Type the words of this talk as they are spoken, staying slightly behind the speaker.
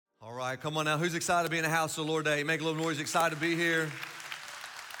right, come on now. Who's excited to be in the house of the Lord today? Make a little noise, excited to be here.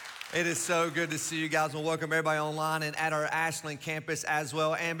 It is so good to see you guys, and welcome everybody online and at our Ashland campus as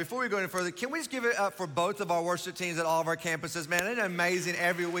well. And before we go any further, can we just give it up for both of our worship teams at all of our campuses? Man, it's amazing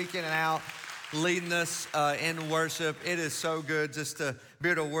every week in and out leading us in worship. It is so good just to be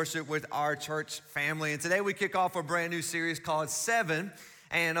able to worship with our church family. And today we kick off a brand new series called 7.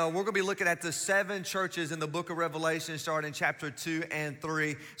 And we're going to be looking at the 7 churches in the book of Revelation, starting in chapter 2 and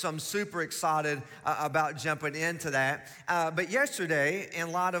 3. So I'm super excited about jumping into that. But yesterday,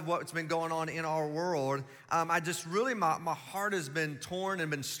 in light of what's been going on in our world, I just really, my heart has been torn and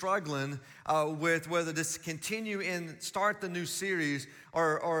been struggling with whether to continue and start the new series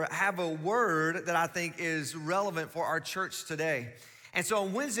or have a word that I think is relevant for our church today. And so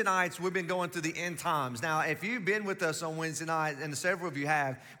on Wednesday nights, we've been going through the end times. Now, if you've been with us on Wednesday night, and several of you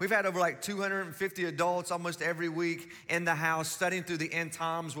have, we've had over like 250 adults almost every week in the house studying through the end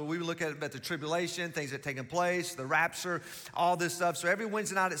times, where we look at the tribulation, things that are taking place, the rapture, all this stuff. So every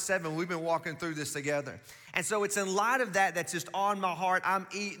Wednesday night at 7, we've been walking through this together. And so it's in light of that that's just on my heart. I'm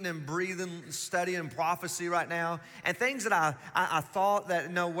eating and breathing, studying prophecy right now. And things that I thought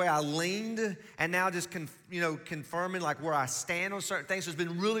that, where I leaned, and now just confirming like where I stand on certain things. So it's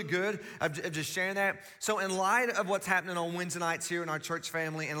been really good of just sharing that. So in light of what's happening on Wednesday nights here in our church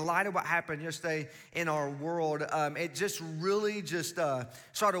family, in light of what happened yesterday in our world, it just really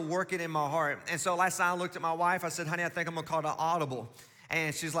started working in my heart. And so last night I looked at my wife. I said, honey, I think I'm going to call it an audible.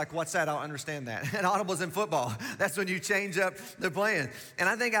 And she's like, what's that? I don't understand that. And audible's in football. That's when you change up the plan. And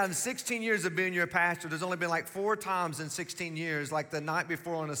I think out of 16 years of being your pastor, there's only been like 4 times in 16 years, like the night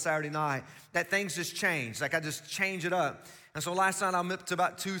before on a Saturday night, that things just change. Like I just change it up. And so last night I'm up to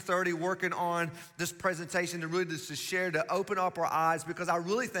about 2:30 working on this presentation to really just to share, to open up our eyes, because I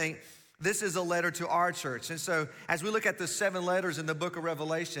really think this is a letter to our church. And so as we look at the 7 letters in the book of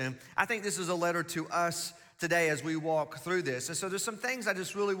Revelation, I think this is a letter to us today as we walk through this. And so there's some things I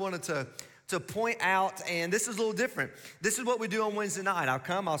just really wanted to point out, and this is a little different. This is what we do on Wednesday night.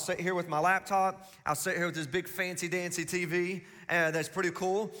 I'll sit here with my laptop. I'll sit here with this big fancy dancy TV that's pretty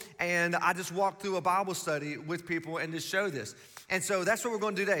cool, and I just walk through a Bible study with people and just show this. And so that's what we're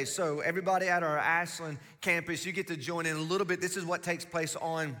going to do today. So everybody at our Ashland campus, you get to join in a little bit. This is what takes place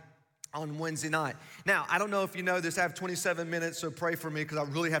on Wednesday night. Now, I don't know if you know this, I have 27 minutes, so pray for me because I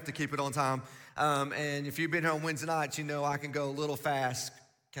really have to keep it on time. And if you've been here on Wednesday nights, you know I can go a little fast.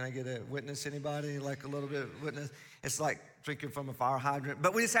 Can I get a witness, anybody? Like a little bit of witness? It's like drinking from a fire hydrant.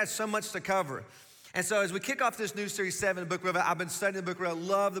 But we just had so much to cover. And so as we kick off this new series 7, the book of Revelation, I've been studying the book of Revelation,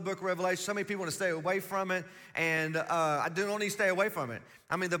 love the book of Revelation. So many people want to stay away from it, and I don't need to stay away from it.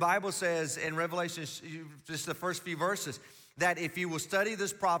 I mean, the Bible says in Revelation, just the first few verses, that if you will study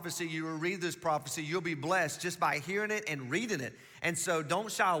this prophecy, you will read this prophecy, you'll be blessed just by hearing it and reading it. And so don't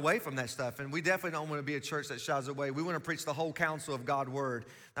shy away from that stuff. And we definitely don't want to be a church that shies away. We want to preach the whole counsel of God's word,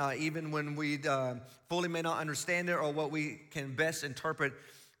 even when we fully may not understand it or what we can best interpret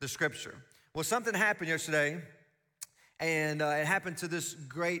the scripture. Well, something happened yesterday, and it happened to this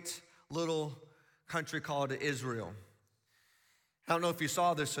great little country called Israel. I don't know if you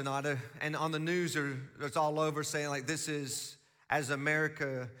saw this or not, and on the news, it's all over saying like this is, as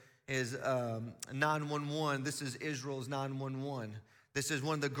America is 911, this is Israel's 911. This is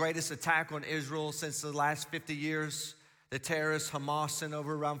one of the greatest attacks on Israel since the last 50 years. The terrorists, Hamas, sent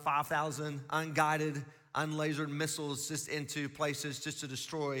over around 5,000 unguided, unlasered missiles just into places just to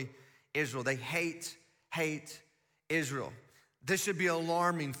destroy Israel. They hate Israel. This should be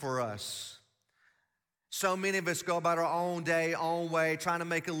alarming for us. So many of us go about our own day, own way, trying to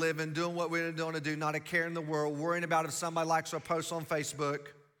make a living, doing what we're going to do, not a care in the world, worrying about if somebody likes our post on Facebook,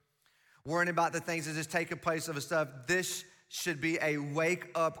 worrying about the things that just taking place of stuff. This should be a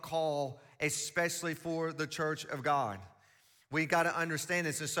wake-up call, especially for the church of God. We got to understand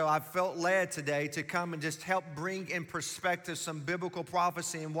this. And so I felt led today to come and just help bring in perspective some biblical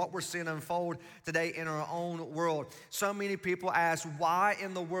prophecy and what we're seeing unfold today in our own world. So many people ask, why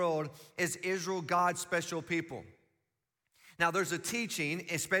in the world is Israel God's special people? Now, there's a teaching,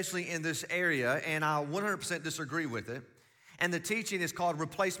 especially in this area, and I 100% disagree with it. And the teaching is called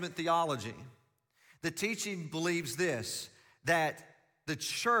replacement theology. The teaching believes this, that the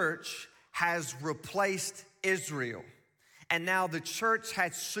church has replaced Israel. And now the church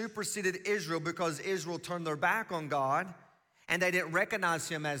had superseded Israel because Israel turned their back on God and they didn't recognize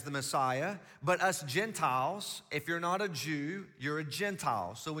him as the Messiah. But us Gentiles, if you're not a Jew, you're a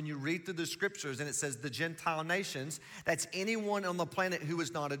Gentile. So when you read through the scriptures and it says the Gentile nations, that's anyone on the planet who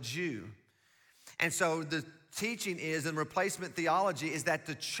is not a Jew. And so the teaching is, in replacement theology, is that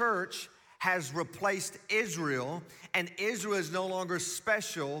the church has replaced Israel, and Israel is no longer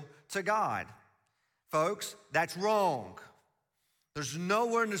special to God. Folks, that's wrong. There's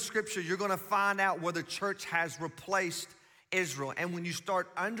nowhere in the scripture you're going to find out where the church has replaced Israel. And when you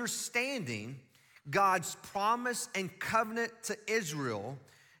start understanding God's promise and covenant to Israel,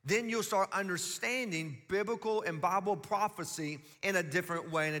 then you'll start understanding biblical and Bible prophecy in a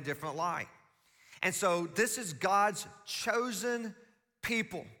different way, in a different light. And so this is God's chosen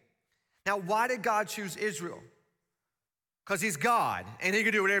people. Now, why did God choose Israel? Because he's God, and he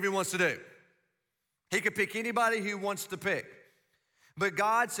can do whatever he wants to do. He could pick anybody he wants to pick. But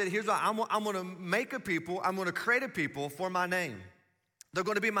God said, here's what, I'm going to make a people, I'm going to create a people for my name. They're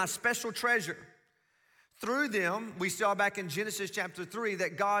going to be my special treasure. Through them, we saw back in Genesis chapter 3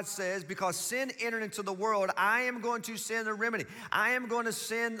 that God says, because sin entered into the world, I am going to send a remedy. I am going to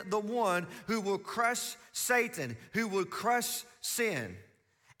send the one who will crush Satan, who will crush sin.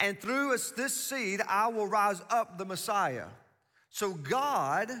 And through this seed, I will rise up the Messiah. So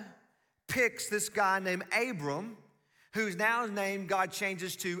God picks this guy named Abram, whose now name God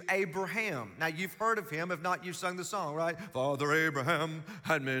changes to Abraham. Now, you've heard of him. If not, you've sung the song, right? Father Abraham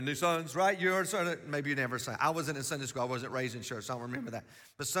had many sons, right? You heard it. Maybe you never sang. I wasn't in Sunday school. I wasn't raised in church, so I don't remember that.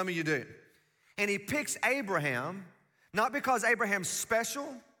 But some of you do. And he picks Abraham, not because Abraham's special,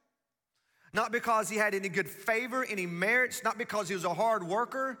 not because he had any good favor, any merits, not because he was a hard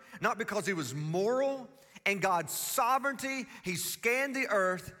worker, not because he was moral. In God's sovereignty, he scanned the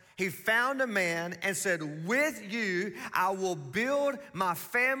earth. He found a man and said, with you, I will build my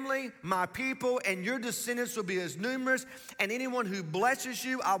family, my people, and your descendants will be as numerous. And anyone who blesses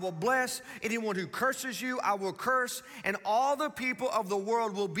you, I will bless. Anyone who curses you, I will curse. And all the people of the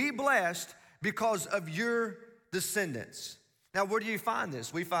world will be blessed because of your descendants. Now, where do you find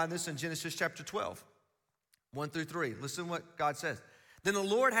this? We find this in Genesis chapter 12, 1 through 3. Listen to what God says. Then the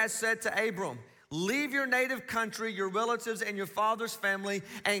Lord has said to Abram, leave your native country, your relatives, and your father's family,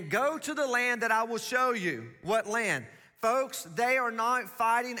 and go to the land that I will show you. What land? Folks, they are not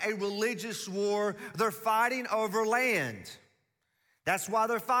fighting a religious war. They're fighting over land. That's why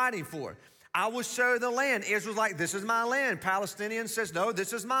they're fighting for it. I will show the land. Israel's like, this is my land. Palestinian says, no,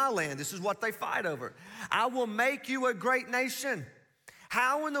 this is my land. This is what they fight over. I will make you a great nation.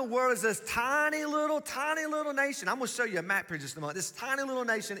 How in the world is this tiny little nation? I'm going to show you a map here just a moment. This tiny little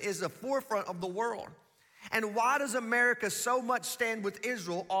nation is the forefront of the world. And why does America so much stand with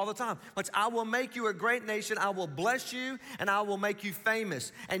Israel all the time? Which I will make you a great nation. I will bless you and I will make you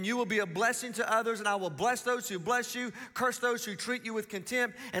famous. And you will be a blessing to others, and I will bless those who bless you, curse those who treat you with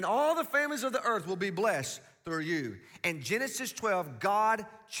contempt, and all the families of the earth will be blessed through you. In Genesis 12, God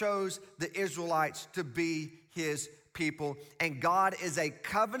chose the Israelites to be his people, and God is a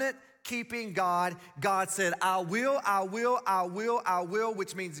covenant-keeping God. God said, I will,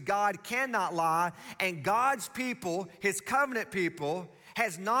 which means God cannot lie, and God's people, his covenant people,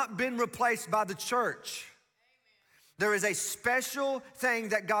 has not been replaced by the church. There is a special thing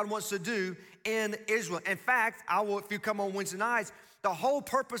that God wants to do in Israel. In fact, if you come on Wednesday nights, the whole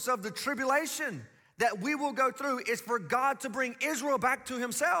purpose of the tribulation that we will go through is for God to bring Israel back to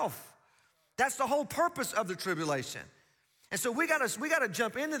himself. That's the whole purpose of the tribulation. And so we gotta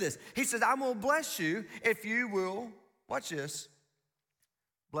jump into this. He says, I will bless you if you will, watch this,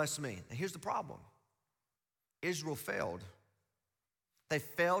 bless me. And here's the problem. Israel failed. They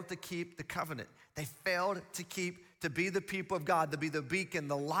failed to keep the covenant. They failed to be the people of God, to be the beacon,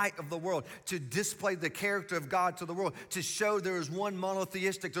 the light of the world, to display the character of God to the world, to show there is one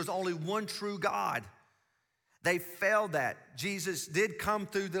monotheistic, there's only one true God. They failed that. Jesus did come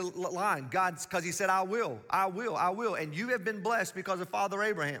through the line. God, because he said, I will. And you have been blessed because of Father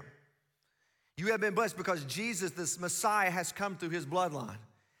Abraham. You have been blessed because Jesus, this Messiah, has come through his bloodline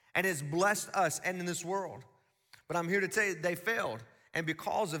and has blessed us and in this world. But I'm here to tell you, they failed. And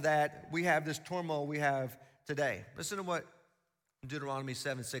because of that, we have this turmoil we have today. Listen to what Deuteronomy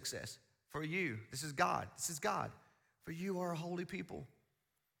 7:6 says. For you, this is God. For you are a holy people.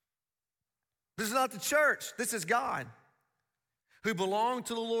 This is not the church. This is God, who belong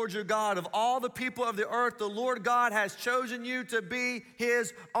to the Lord your God. Of all the people of the earth, the Lord God has chosen you to be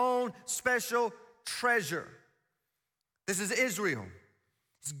his own special treasure. This is Israel.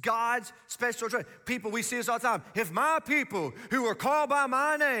 It's God's special treasure. People, we see this all the time. If my people who are called by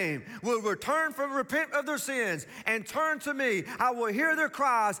my name will repent of their sins and turn to me, I will hear their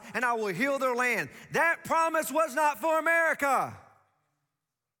cries and I will heal their land. That promise was not for America.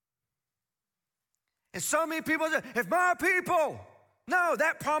 And so many people say, if my people. No,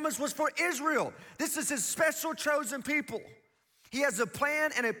 that promise was for Israel. This is his special chosen people. He has a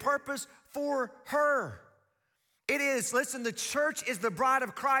plan and a purpose for her. It is, listen, the church is the bride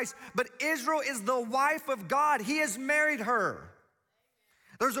of Christ, but Israel is the wife of God. He has married her.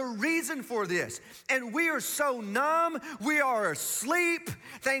 There's a reason for this. And we are so numb, we are asleep,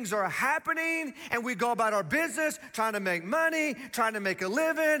 things are happening, and we go about our business trying to make money, trying to make a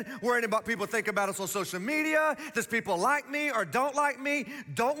living, worrying about people think about us on social media. Does people like me or don't like me?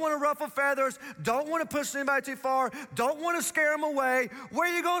 Don't want to ruffle feathers, don't want to push anybody too far, don't want to scare them away. Where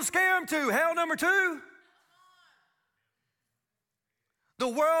are you going to scare them to? Hell number 2? The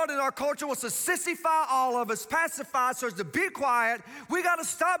world and our culture wants to sissify all of us, pacify us to be quiet. We got to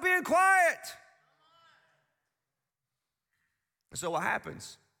stop being quiet. And so what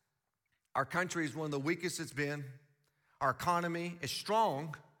happens? Our country is one of the weakest it's been. Our economy is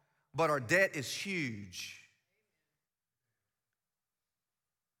strong, but our debt is huge.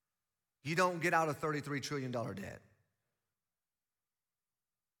 You don't get out of $33 trillion debt.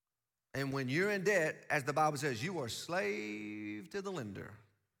 And when you're in debt, as the Bible says, you are slave to the lender.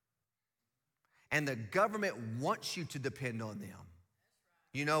 And the government wants you to depend on them.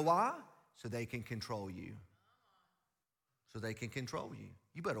 You know why? So they can control you. So they can control you.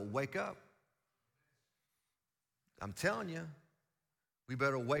 You better wake up. I'm telling you, we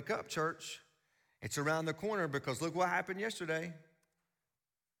better wake up, church. It's around the corner because look what happened yesterday.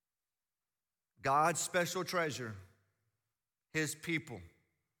 God's special treasure, his people.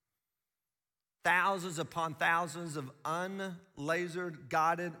 Thousands upon thousands of unlasered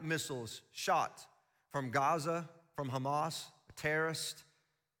guided missiles shot from Gaza, from Hamas, a terrorist,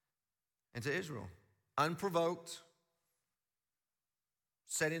 into Israel. Unprovoked,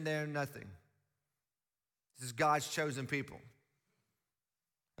 sitting there, nothing. This is God's chosen people.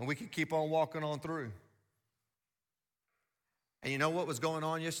 And we can keep on walking on through. And you know what was going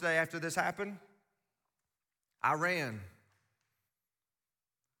on yesterday after this happened? Iran,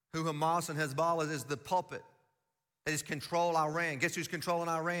 who Hamas and Hezbollah is the puppet that is control Iran. Guess who's controlling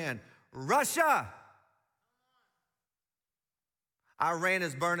Iran? Russia. Iran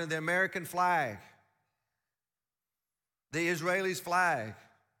is burning the American flag, the Israelis' flag.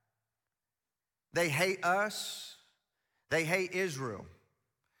 They hate us. They hate Israel.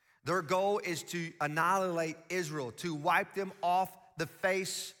 Their goal is to annihilate Israel, to wipe them off the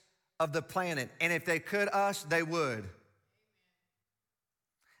face of the planet. And if they could us, they would.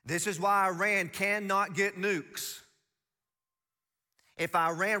 This is why Iran cannot get nukes. If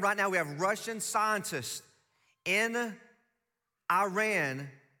Iran, right now we have Russian scientists in Iran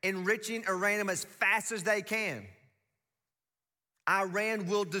enriching uranium as fast as they can. Iran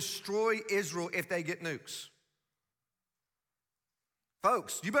will destroy Israel if they get nukes.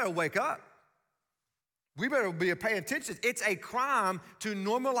 Folks, you better wake up. We better be paying attention. It's a crime to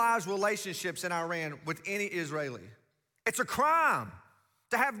normalize relationships in Iran with any Israeli. It's a crime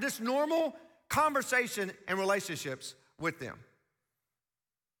to have this normal conversation and relationships with them.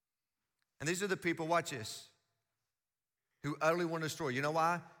 And these are the people, watch this, who utterly want to destroy. You know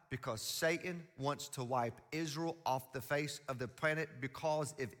why? Because Satan wants to wipe Israel off the face of the planet,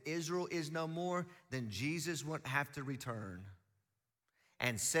 because if Israel is no more, then Jesus won't have to return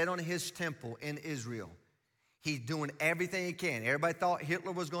and sit on his temple in Israel. He's doing everything he can. Everybody thought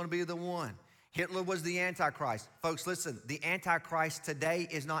Hitler was going to be the one. Hitler was the Antichrist. Folks, listen, the Antichrist today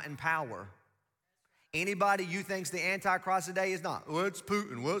is not in power. Anybody you think's the Antichrist today is not. Well, it's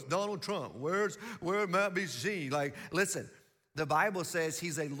Putin. Well, it's Donald Trump. Where it might be Xi. Like, listen, the Bible says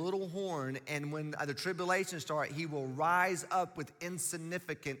he's a little horn, and when the tribulation starts, he will rise up with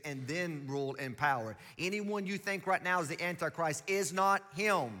insignificant and then rule in power. Anyone you think right now is the Antichrist is not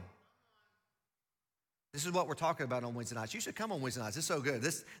him. This is what we're talking about on Wednesday nights. You should come on Wednesday nights. It's so good.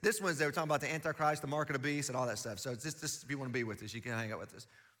 This Wednesday, we're talking about the Antichrist, the mark of the beast, and all that stuff. So just if you want to be with us, you can hang out with us.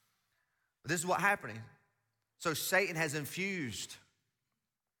 But this is what's happening. So Satan has infused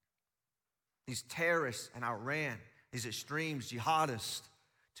these terrorists in Iran, these extremes, jihadists,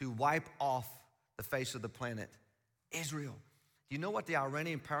 to wipe off the face of the planet Israel. Do you know what the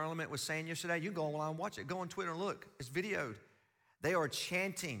Iranian parliament was saying yesterday? You can go online and watch it. Go on Twitter and look. It's videoed. They are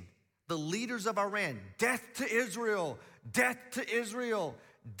chanting, the leaders of Iran, death to Israel, death to Israel,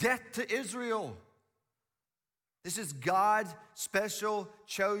 death to Israel. This is God's special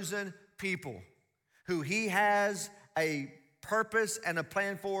chosen people who he has a purpose and a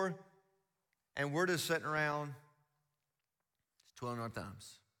plan for, and we're just sitting around twiddling our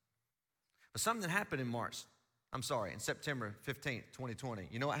thumbs. But something happened in September 15th, 2020.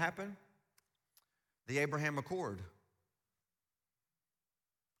 You know what happened? The Abraham Accord.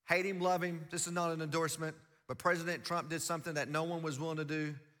 Hate him, love him. This is not an endorsement, but President Trump did something that no one was willing to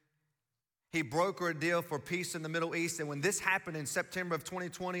do. He brokered a deal for peace in the Middle East, and when this happened in September of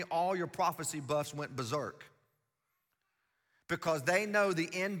 2020, all your prophecy buffs went berserk. because they know the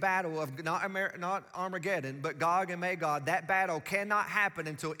end battle of not Armageddon, but Gog and Magog. That battle cannot happen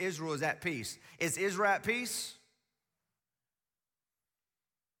until Israel is at peace. Is Israel at peace?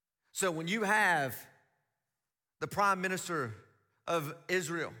 So when you have the prime minister of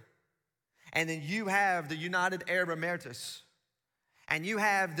Israel, and then you have the United Arab Emirates, and you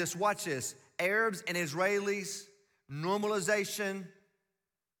have this, watch this, Arabs and Israelis normalization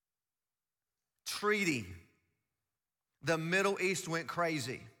treaty. The Middle East went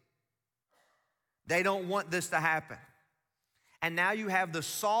crazy. They don't want this to happen. And now you have the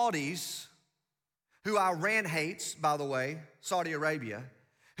Saudis, who Iran hates, by the way, Saudi Arabia,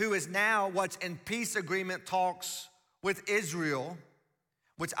 who is now what's in peace agreement talks with Israel,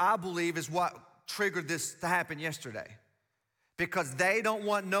 which I believe is what triggered this to happen yesterday. Because they don't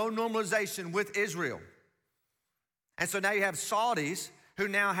want no normalization with Israel. And so now you have Saudis who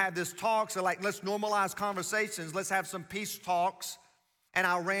now have this talks, so like, let's normalize conversations, let's have some peace talks, and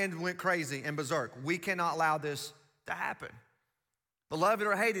Iran went crazy and berserk. We cannot allow this to happen. Beloved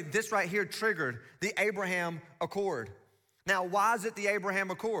or hated, this right here triggered the Abraham Accord. Now, why is it the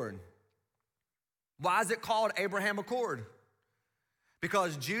Abraham Accord? Why is it called Abraham Accord?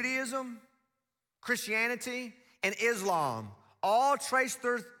 Because Judaism, Christianity, and Islam all trace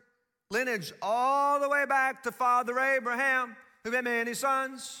their lineage all the way back to Father Abraham, who had many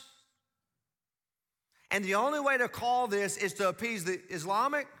sons. And the only way to call this is to appease the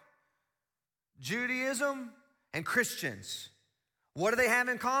Islamic, Judaism, and Christians. What do they have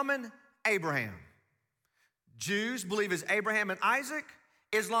in common? Abraham. Jews believe it's Abraham and Isaac.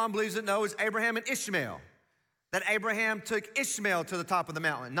 Islam believes that no, it's Abraham and Ishmael. That Abraham took Ishmael to the top of the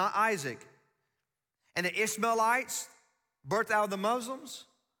mountain, not Isaac. And the Ishmaelites birthed out of the Muslims.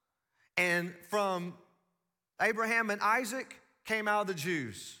 And from Abraham and Isaac came out of the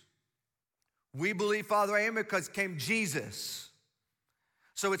Jews. We believe Father Abraham because came Jesus.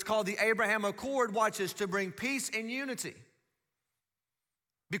 So it's called the Abraham Accord, watch this, to bring peace and unity.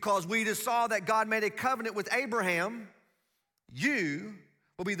 Because we just saw that God made a covenant with Abraham. You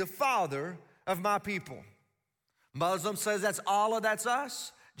will be the father of my people. Muslim says that's Allah, that's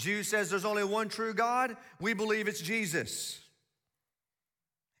us. Jew says there's only one true God. We believe it's Jesus.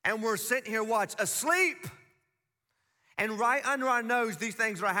 And we're sitting here, watch, asleep. And right under our nose, these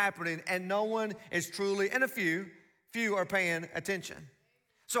things are happening, and no one is truly, and a few are paying attention.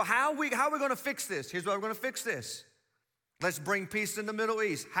 So how are we going to fix this? Here's how we're going to fix this. Let's bring peace in the Middle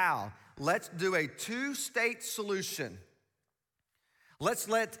East. How? Let's do a two-state solution. Let's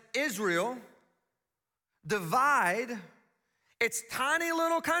let Israel divide its tiny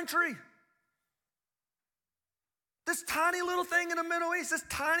little country. This tiny little thing in the Middle East, this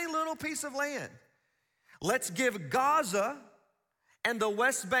tiny little piece of land. Let's give Gaza and the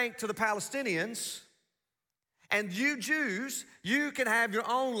West Bank to the Palestinians, and you Jews, you can have your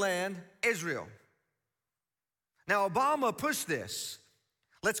own land, Israel. Now, Obama pushed this.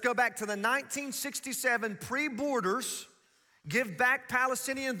 Let's go back to the 1967 pre-borders, give back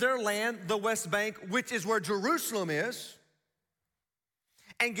Palestinians their land, the West Bank, which is where Jerusalem is,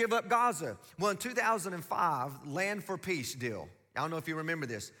 and give up Gaza. Well, in 2005, Land for Peace deal. I don't know if you remember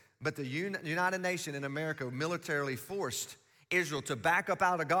this, but the United Nations in America militarily forced Israel to back up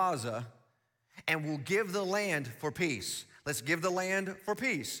out of Gaza and will give the land for peace. Let's give the land for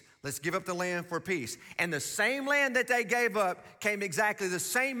peace. Let's give up the land for peace. And the same land that they gave up came exactly the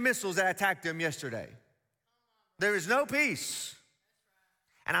same missiles that attacked them yesterday. There is no peace.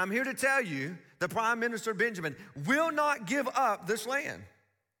 And I'm here to tell you, the Prime Minister Benjamin will not give up this land.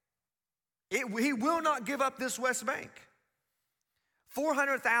 He will not give up this West Bank.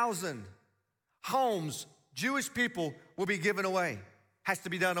 400,000 homes, Jewish people, will be given away. Has to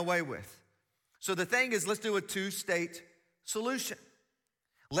be done away with. So the thing is, let's do a two-state solution.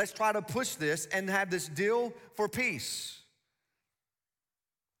 Let's try to push this and have this deal for peace.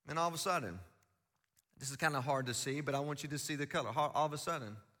 And all of a sudden, this is kind of hard to see, but I want you to see the color. All of a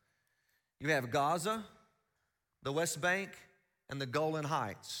sudden, you have Gaza, the West Bank, and the Golan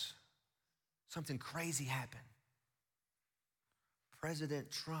Heights. Something crazy happened. President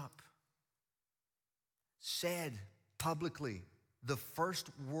Trump said publicly, the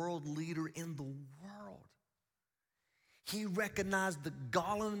first world leader in the world, he recognized the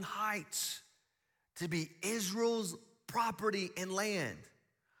Golan Heights to be Israel's property and land.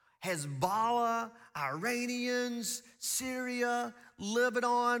 Hezbollah, Iranians, Syria,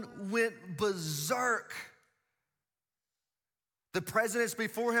 Lebanon went berserk. The presidents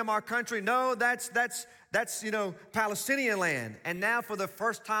before him, our country, no, that's Palestinian land. And now for the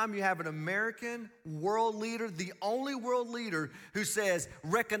first time, you have an American world leader, the only world leader who says,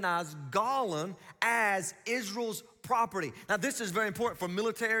 recognize Golan as Israel's property. Now, this is very important for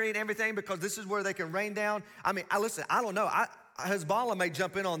military and everything because this is where they can rain down. I mean, listen, I don't know. Hezbollah may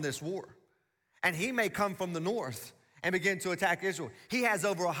jump in on this war, and he may come from the north and begin to attack Israel. He has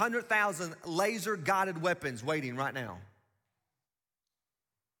over 100,000 laser-guided weapons waiting right now.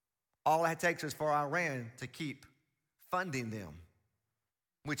 All it takes is for Iran to keep funding them,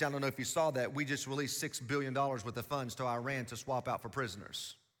 which I don't know if you saw that. We just released $6 billion worth of funds to Iran to swap out for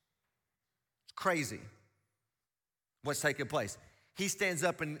prisoners. It's crazy what's taking place. He stands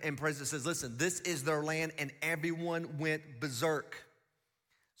up in prison and says, listen, this is their land, and everyone went berserk.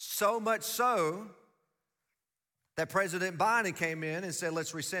 So much so that President Biden came in and said,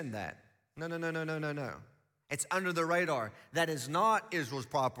 let's rescind that. No. It's under the radar. That is not Israel's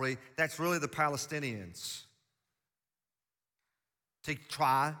property. That's really the Palestinians. To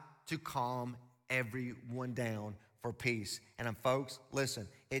try to calm everyone down for peace. And folks, listen,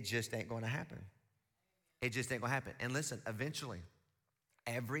 it just ain't going to happen. It just ain't going to happen. And listen, eventually,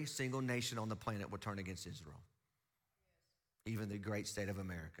 every single nation on the planet will turn against Israel. Even the great state of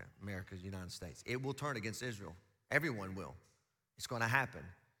America, America's United States. It will turn against Israel. Everyone will. It's going to happen.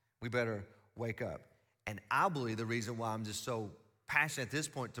 We better wake up. And I believe the reason why I'm just so passionate at this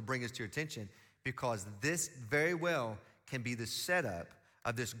point to bring this to your attention, because this very well can be the setup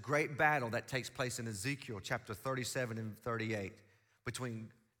of this great battle that takes place in Ezekiel chapter 37 and 38 between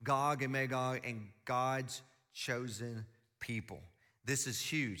Gog and Magog and God's chosen people. This is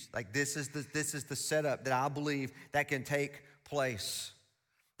huge. Like this is the setup that I believe that can take place,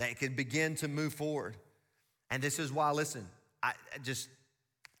 that can begin to move forward. And this is why, listen,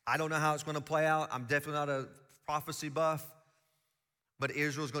 I don't know how it's going to play out. I'm definitely not a prophecy buff, but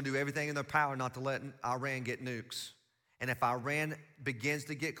Israel's going to do everything in their power not to let Iran get nukes. And if Iran begins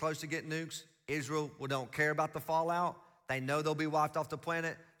to get close to getting nukes, Israel don't care about the fallout. They know they'll be wiped off the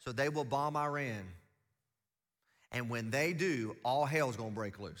planet, so they will bomb Iran. And when they do, all hell's going to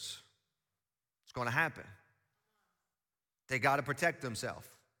break loose. It's going to happen. They got to protect themselves.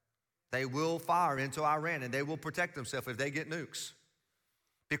 They will fire into Iran, and they will protect themselves if they get nukes,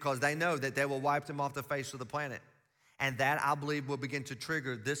 because they know that they will wipe them off the face of the planet. And that, I believe, will begin to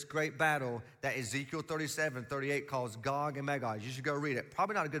trigger this great battle that Ezekiel 37, 38 calls Gog and Magog. You should go read it.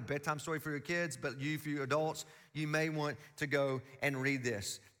 Probably not a good bedtime story for your kids, but for you adults, you may want to go and read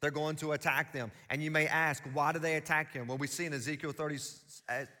this. They're going to attack them. And you may ask, why do they attack him? Well, we see in Ezekiel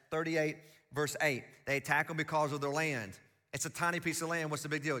 38, verse 8, they attack them because of their land. It's a tiny piece of land. What's the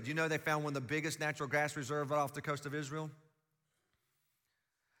big deal? Do you know they found one of the biggest natural gas reserves right off the coast of Israel?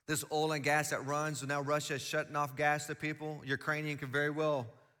 This oil and gas that runs, so now Russia is shutting off gas to people. Ukrainian can very well,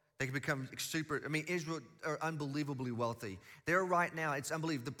 they can become super. I mean, Israel are unbelievably wealthy. They're right now, it's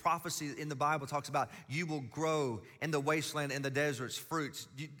unbelievable. The prophecy in the Bible talks about you will grow in the wasteland, in the deserts, fruits.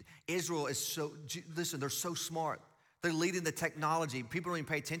 Israel is so, listen, they're so smart. They're leading the technology. People don't even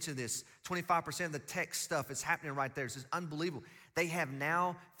pay attention to this. 25% of the tech stuff is happening right there. It's just unbelievable. They have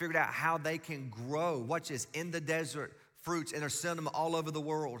now figured out how they can grow, watch this, in the desert, fruits, and they're sending them all over the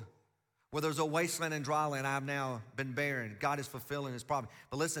world. Where there's a wasteland and dry land, I've now been barren. God is fulfilling his promise.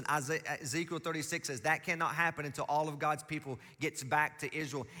 But listen, Ezekiel 36 says that cannot happen until all of God's people gets back to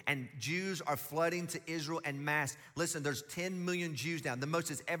Israel. And Jews are flooding to Israel en masse. Listen, there's 10 million Jews now, the most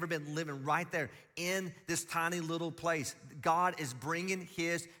that's ever been living right there in this tiny little place. God is bringing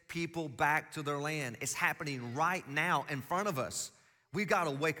his people back to their land. It's happening right now in front of us. We've got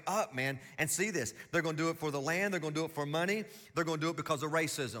to wake up, man, and see this. They're going to do it for the land. They're going to do it for money. They're going to do it because of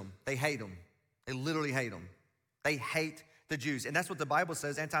racism. They hate them. They literally hate them. They hate the Jews. And that's what the Bible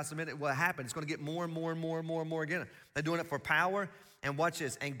says, anti-Semitic will happen. It's going to get more and more and more and more and more again. They're doing it for power. And watch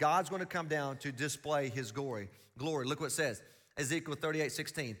this. And God's going to come down to display his glory. Look what it says. Ezekiel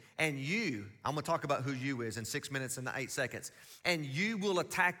 38:16. And you, I'm going to talk about who you is in 6 minutes and 8 seconds. And you will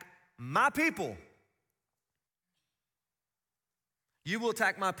attack my people. You will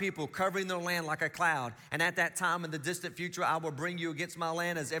attack my people, covering their land like a cloud. And at that time in the distant future, I will bring you against my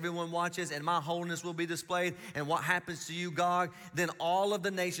land as everyone watches, and my holiness will be displayed. And what happens to you, Gog? Then all of the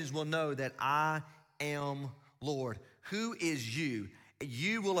nations will know that I am Lord. Who is you?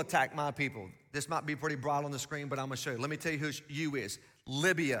 You will attack my people. This might be pretty broad on the screen, but I'm going to show you. Let me tell you who you is.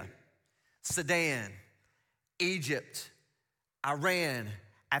 Libya, Sudan, Egypt, Iran,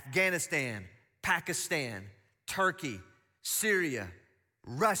 Afghanistan, Pakistan, Turkey, Syria,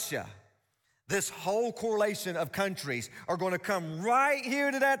 Russia, This whole correlation of countries are going to come right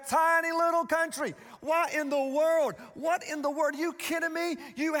here to that tiny little country. What in the world? What in the world? Are you kidding me?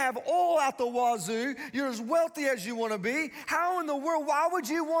 You have oil out the wazoo. You're as wealthy as you want to be. How in the world? Why would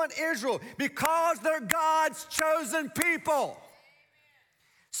you want Israel? Because they're God's chosen people.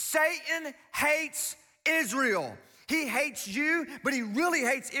 Satan hates Israel. He hates you, but he really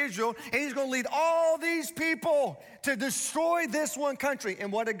hates Israel, and he's going to lead all these people to destroy this one country.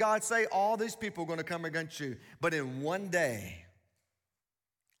 And what did God say? All these people are going to come against you, but in one day,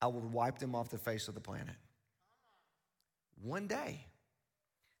 I will wipe them off the face of the planet. One day,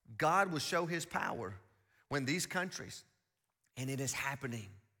 God will show his power when these countries, and it is happening.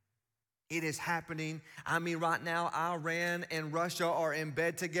 It is happening. I mean, right now, Iran and Russia are in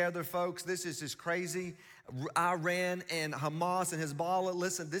bed together, folks. This is just crazy. Iran and Hamas and Hezbollah,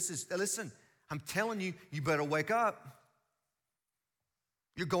 listen, I'm telling you, you better wake up.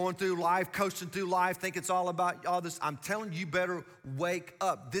 You're going through life, coasting through life, think it's all about all this. I'm telling you, you better wake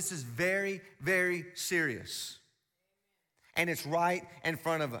up. This is very, very serious. And it's right in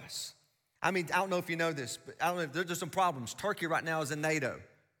front of us. I mean, I don't know if you know this, but I don't know, there's some problems. Turkey right now is in NATO.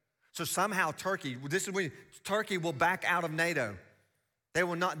 So somehow Turkey will back out of NATO. They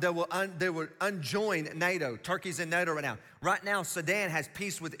will unjoin NATO. Turkey's in NATO right now. Right now, Sudan has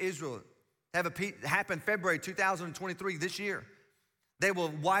peace with Israel. Happened February 2023, this year. They will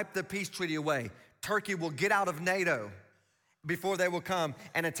wipe the peace treaty away. Turkey will get out of NATO before they will come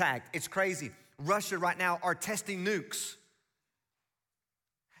and attack. It's crazy. Russia right now are testing nukes.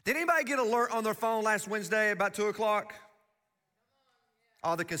 Did anybody get an alert on their phone last Wednesday about 2 o'clock?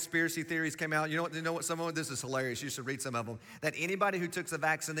 All the conspiracy theories came out. You know what? Some of them, this is hilarious. You should read some of them. That anybody who took the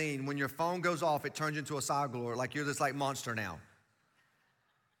vaccine, when your phone goes off, it turns into a cyclor, like you're this like monster now.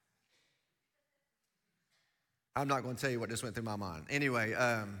 I'm not going to tell you what just went through my mind. Anyway,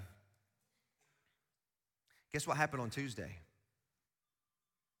 guess what happened on Tuesday?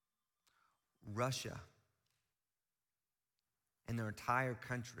 Russia and their entire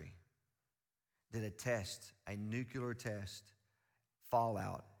country did a nuclear test,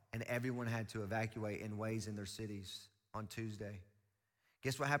 fallout, and everyone had to evacuate in ways in their cities on Tuesday.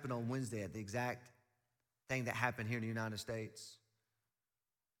 Guess what happened on Wednesday at the exact thing that happened here in the United States?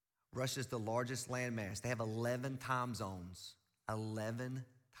 Russia's the largest landmass. They have 11 time zones. 11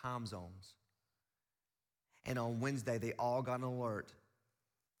 time zones. And on Wednesday, they all got an alert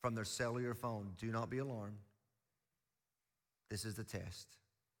from their cellular phone. Do not be alarmed. This is the test.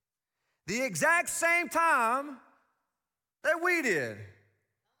 The exact same time that we did.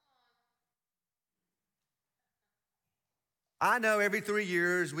 I know every 3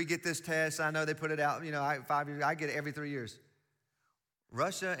 years we get this test. I know they put it out, 5 years. I get it every 3 years.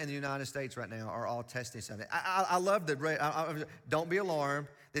 Russia and the United States right now are all testing something. I love don't be alarmed.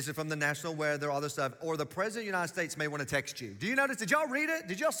 This is from the national weather, all this stuff. Or the president of the United States may want to text you. Do you notice? Did y'all read it?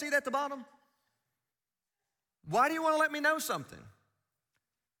 Did y'all see that at the bottom? Why do you want to let me know something?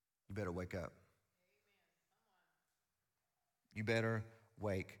 You better wake up. You better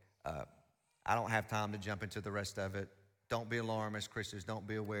wake up. I don't have time to jump into the rest of it. Don't be alarmed as Christians. Don't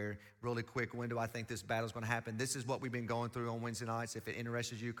be aware. Really quick, when do I think this battle is going to happen? This is what we've been going through on Wednesday nights. If it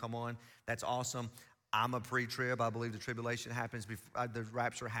interests you, come on. That's awesome. I'm a pre-trib. I believe the tribulation happens before, the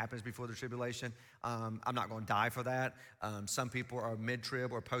rapture happens before the tribulation. I'm not going to die for that. Some people are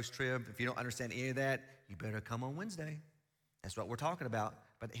mid-trib or post-trib. If you don't understand any of that, you better come on Wednesday. That's what we're talking about.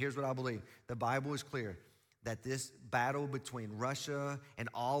 But here's what I believe. The Bible is clear that this battle between Russia and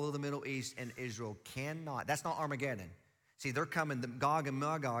all of the Middle East and Israel that's not Armageddon. See, they're coming, the Gog and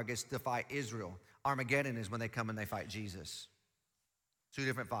Magog is to fight Israel. Armageddon is when they come and they fight Jesus. 2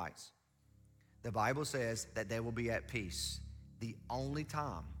 different fights. The Bible says that they will be at peace. The only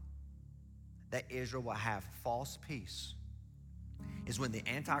time that Israel will have false peace is when the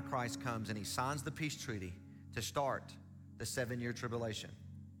Antichrist comes and he signs the peace treaty to start the 7-year tribulation.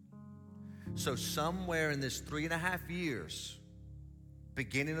 So somewhere in this 3.5 years,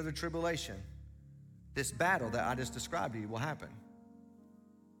 beginning of the tribulation, this battle that I just described to you will happen.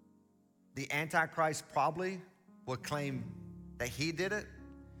 The Antichrist probably will claim that he did it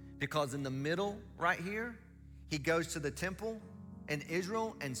because in the middle right here, he goes to the temple in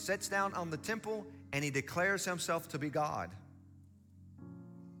Israel and sits down on the temple and he declares himself to be God.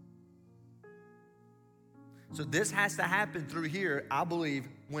 So this has to happen through here, I believe,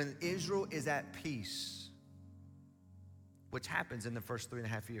 when Israel is at peace, which happens in the first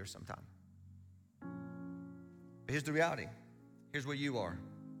 3.5 years sometime. But here's the reality. Here's where you are.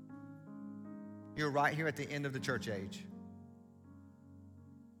 You're right here at the end of the church age.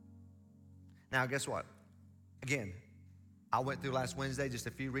 Now, guess what? Again, I went through last Wednesday just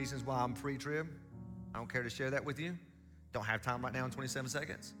a few reasons why I'm pre-trib. I don't care to share that with you. Don't have time right now in 27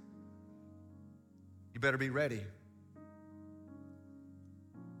 seconds. You better be ready,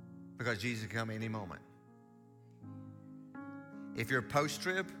 because Jesus can come any moment. If you're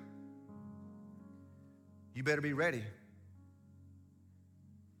post-trib, you better be ready,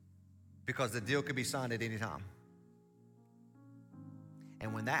 because the deal could be signed at any time.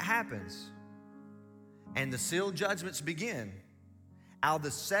 And when that happens and the sealed judgments begin, out of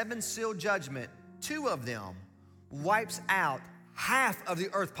the 7 sealed judgment, 2 of them wipes out half of the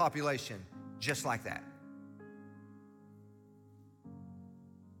earth population, just like that.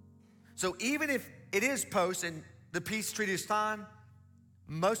 So even if it is post and the peace treaty is signed,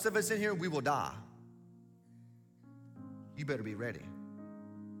 most of us in here, we will die. You better be ready.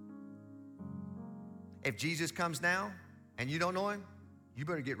 If Jesus comes now and you don't know him, you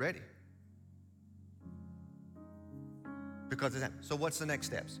better get ready. Because it's happening. So what's the next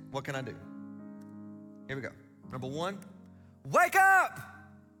steps? What can I do? Here we go. Number 1, wake up.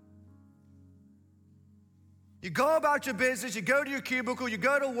 You go about your business, you go to your cubicle, you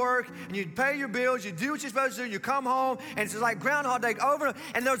go to work, and you pay your bills, you do what you're supposed to do, you come home, and it's like Groundhog Day over,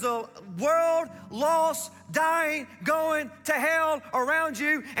 and there's a world lost, dying, going to hell around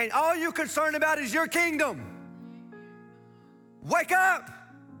you, and all you're concerned about is your kingdom. Wake up.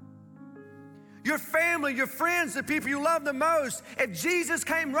 Your family, your friends, the people you love the most, if Jesus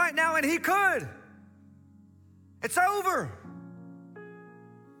came right now, and he could, it's over.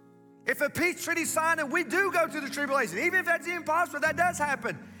 If a peace treaty signed and we do go through the tribulation, even if that's impossible, that does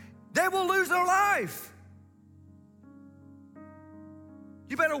happen, they will lose their life.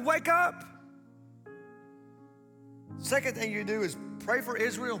 You better wake up. Second thing you do is pray for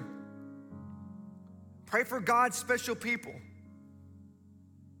Israel. Pray for God's special people.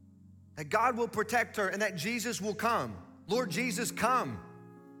 That God will protect her and that Jesus will come. Lord Jesus, come.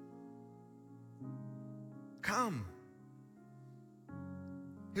 Come.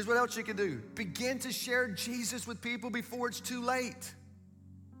 Here's what else you can do. Begin to share Jesus with people before it's too late.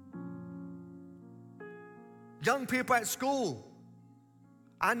 Young people at school.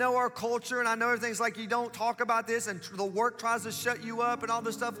 I know our culture and I know everything's like you don't talk about this and the work tries to shut you up and all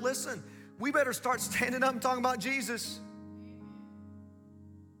this stuff. Listen, we better start standing up and talking about Jesus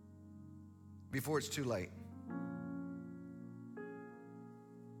before it's too late.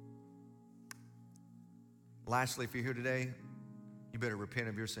 Lastly, if you're here today, you better repent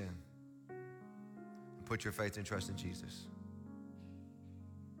of your sin and put your faith and trust in Jesus.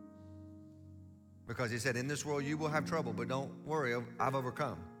 Because he said, in this world you will have trouble, but don't worry, I've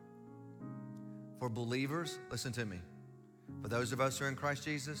overcome. For believers, listen to me. For those of us who are in Christ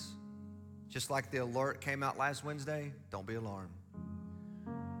Jesus, just like the alert came out last Wednesday, don't be alarmed.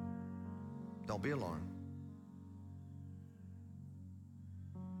 Don't be alarmed.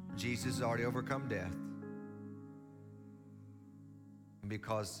 Jesus has already overcome death. And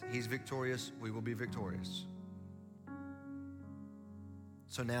because he's victorious, we will be victorious.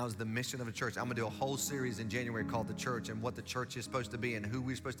 So now is the mission of the church. I'm going to do a whole series in January called The Church and what the church is supposed to be and who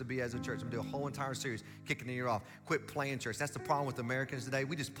we're supposed to be as a church. I'm going to do a whole entire series kicking the year off. Quit playing church. That's the problem with Americans today.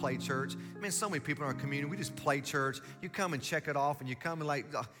 We just play church. Man, so many people in our community, we just play church. You come and check it off and you come and like,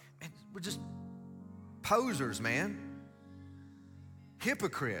 oh, man, we're just posers, man.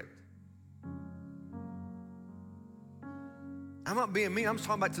 Hypocrite. I'm not being mean. I'm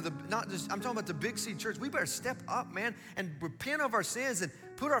talking about I'm talking about the Big C Church. We better step up, man, and repent of our sins and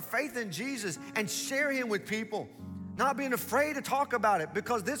put our faith in Jesus and share him with people. Not being afraid to talk about it,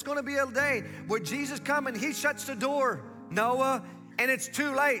 because there's going to be a day where Jesus comes and he shuts the door, Noah, and it's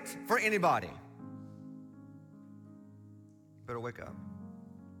too late for anybody. Better wake up.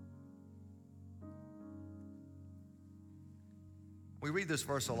 We read this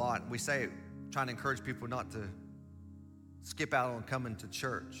verse a lot. We say it trying to encourage people not to skip out on coming to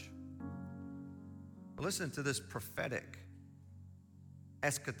church. But listen to this prophetic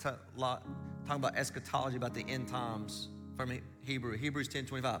talking about eschatology, about the end times from Hebrews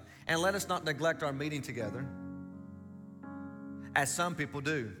 10:25. And let us not neglect our meeting together, as some people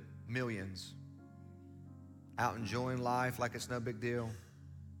do, millions, out enjoying life like it's no big deal.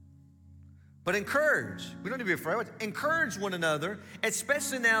 But encourage. We don't need to be afraid. Encourage one another,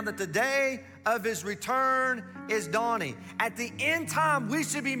 especially now that the day of his return is dawning. At the end time, we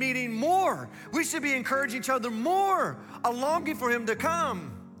should be meeting more. We should be encouraging each other more, a longing for him to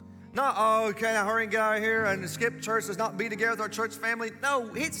come. Not, oh, okay, now hurry and get out of here and skip church. Let's not be together with our church family.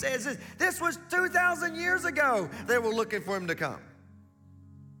 No, he says this. This was 2,000 years ago. They were looking for him to come.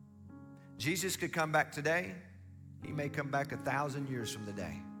 Jesus could come back today. He may come back 1,000 years from the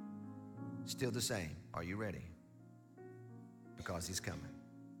day. Still the same. Are you ready? because he's coming.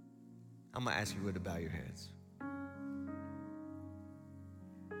 I'm going to ask you to bow your heads.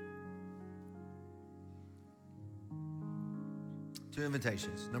 Two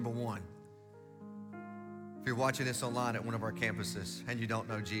invitations. Number one, if you're watching this online at one of our campuses and you don't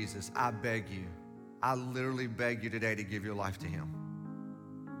know Jesus, I beg you, I literally beg you today to give your life to him.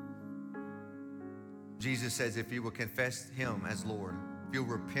 Jesus says if you will confess him as Lord, if you'll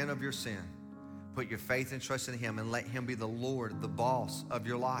repent of your sin, put your faith and trust in him and let him be the Lord, the boss of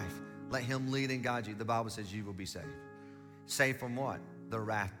your life. Let him lead and guide you. The Bible says you will be saved. Saved from what? The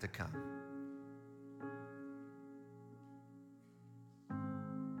wrath to come.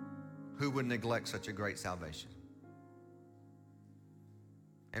 Who would neglect such a great salvation?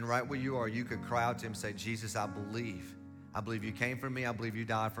 And right where you are, you could cry out to him and say, Jesus, I believe. I believe you came for me. I believe you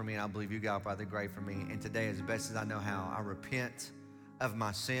died for me. And I believe you got up out of the grave for me. And today, as best as I know how, I repent of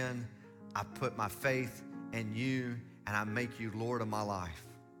my sin. I put my faith in you, and I make you Lord of my life.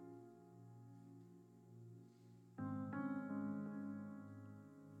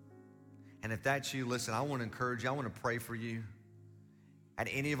 And if that's you, listen, I want to encourage you. I want to pray for you. At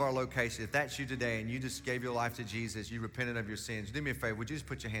any of our locations, if that's you today and you just gave your life to Jesus, you repented of your sins, do me a favor, would you just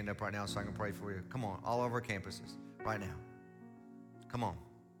put your hand up right now so I can pray for you? Come on, all over our campuses right now. Come on.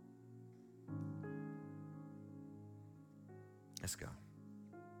 Let's go.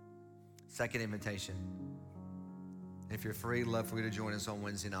 Second invitation. If you're free, I'd love for you to join us on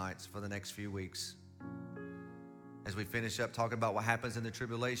Wednesday nights for the next few weeks. As we finish up talking about what happens in the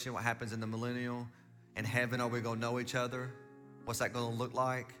tribulation, what happens in the millennial, in heaven, are we going to know each other? What's that going to look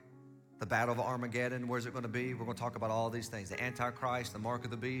like? The battle of Armageddon, where's it going to be? We're going to talk about all these things. The Antichrist, the mark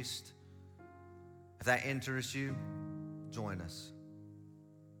of the beast. If that interests you, join us.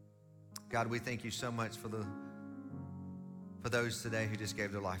 God, we thank you so much for those today who just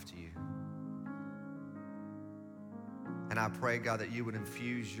gave their life to you. And I pray, God, that you would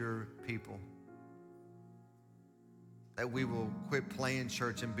infuse your people. That we will quit playing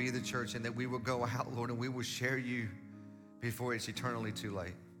church and be the church, and that we will go out, Lord, and we will share you before it's eternally too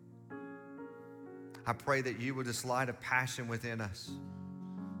late. I pray that you would just light a passion within us,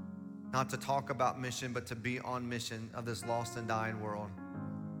 not to talk about mission, but to be on mission of this lost and dying world.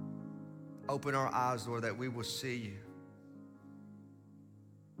 Open our eyes, Lord, that we will see you.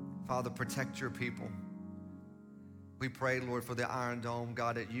 Father, protect your people. We pray, Lord, for the Iron Dome,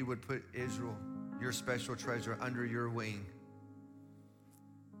 God, that you would put Israel, your special treasure, under your wing.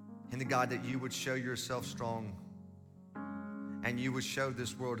 And God, that you would show yourself strong. And you would show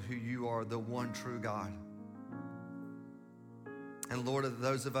this world who you are, the one true God. And Lord, of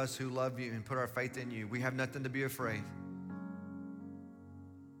those of us who love you and put our faith in you, we have nothing to be afraid.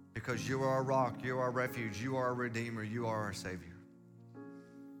 Because you are our rock, you are our refuge, you are our Redeemer, you are our Savior.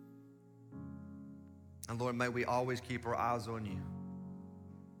 And Lord, may we always keep our eyes on you.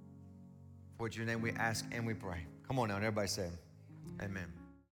 For your name we ask and we pray. Come on now, everybody say amen.